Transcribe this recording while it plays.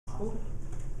Who?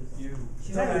 It's you.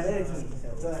 She's not related to me.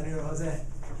 So I knew it was it.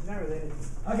 She's not related to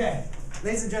me. Okay,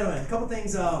 ladies and gentlemen, a couple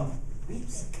things.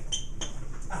 Oops.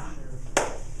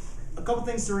 A couple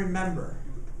things to remember.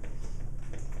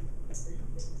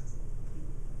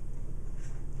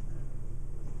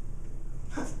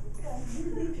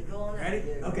 Ready?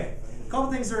 Okay. A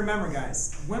couple things to remember,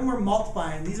 guys. When we're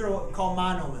multiplying, these are called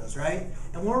monomials, right?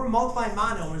 And when we're multiplying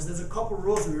monomials, there's a couple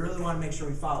rules that we really want to make sure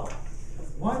we follow.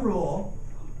 One rule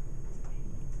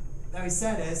that we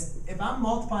said is, if I'm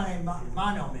multiplying a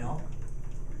monomial,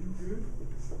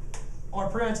 or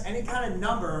pretty much any kind of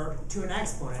number to an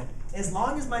exponent, as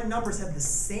long as my numbers have the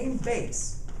same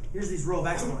base, here's these rule of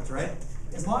exponents, right?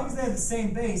 As long as they have the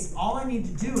same base, all I need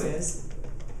to do is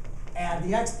add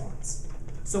the exponents.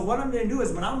 So what I'm going to do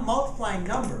is when I'm multiplying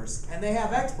numbers and they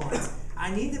have exponents,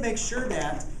 I need to make sure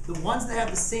that the ones that have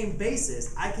the same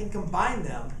bases, I can combine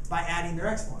them by adding their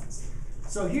exponents.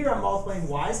 So here I'm multiplying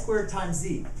y squared times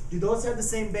z. Do those have the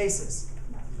same bases?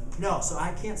 No, so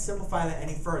I can't simplify that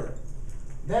any further.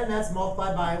 Then that's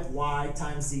multiplied by y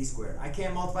times z squared. I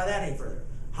can't multiply that any further.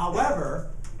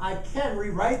 However, I can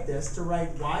rewrite this to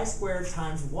write y squared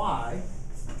times y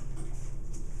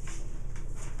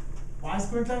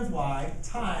squared times y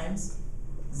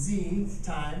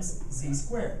times z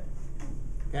squared.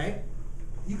 Okay?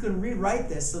 You can rewrite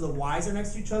this so the y's are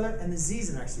next to each other and the z's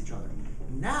are next to each other.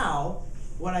 Now,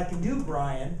 what I can do,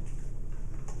 Brian,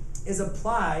 is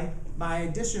apply my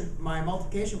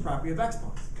multiplication property of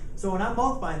exponents. So when I'm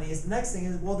multiplying these, the next thing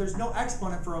is, well, there's no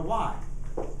exponent for a y.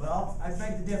 Well, I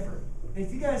beg to differ.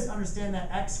 If you guys understand that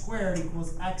x squared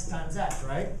equals x times x,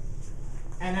 right?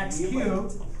 And x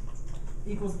cubed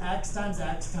equals x times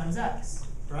x times x,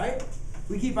 right?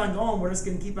 We keep on going, we're just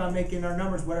going to keep on making our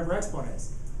numbers whatever exponent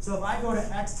is. So if I go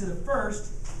to x to the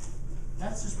first,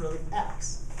 that's just really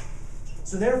x.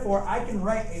 So therefore, I can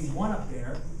write a 1 up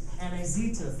there and a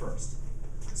z to the first.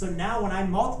 So now when I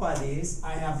multiply these,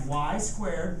 I have y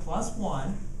squared plus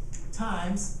 1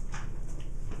 times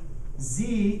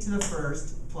z to the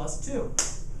first plus 2.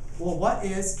 Well, what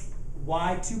is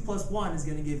y2 plus 1 is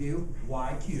going to give you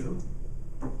y cubed.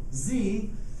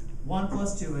 Z, 1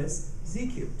 plus 2 is z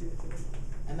cubed.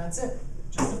 And that's it.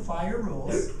 Just apply your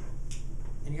rules,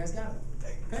 and you guys got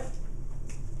it. Okay?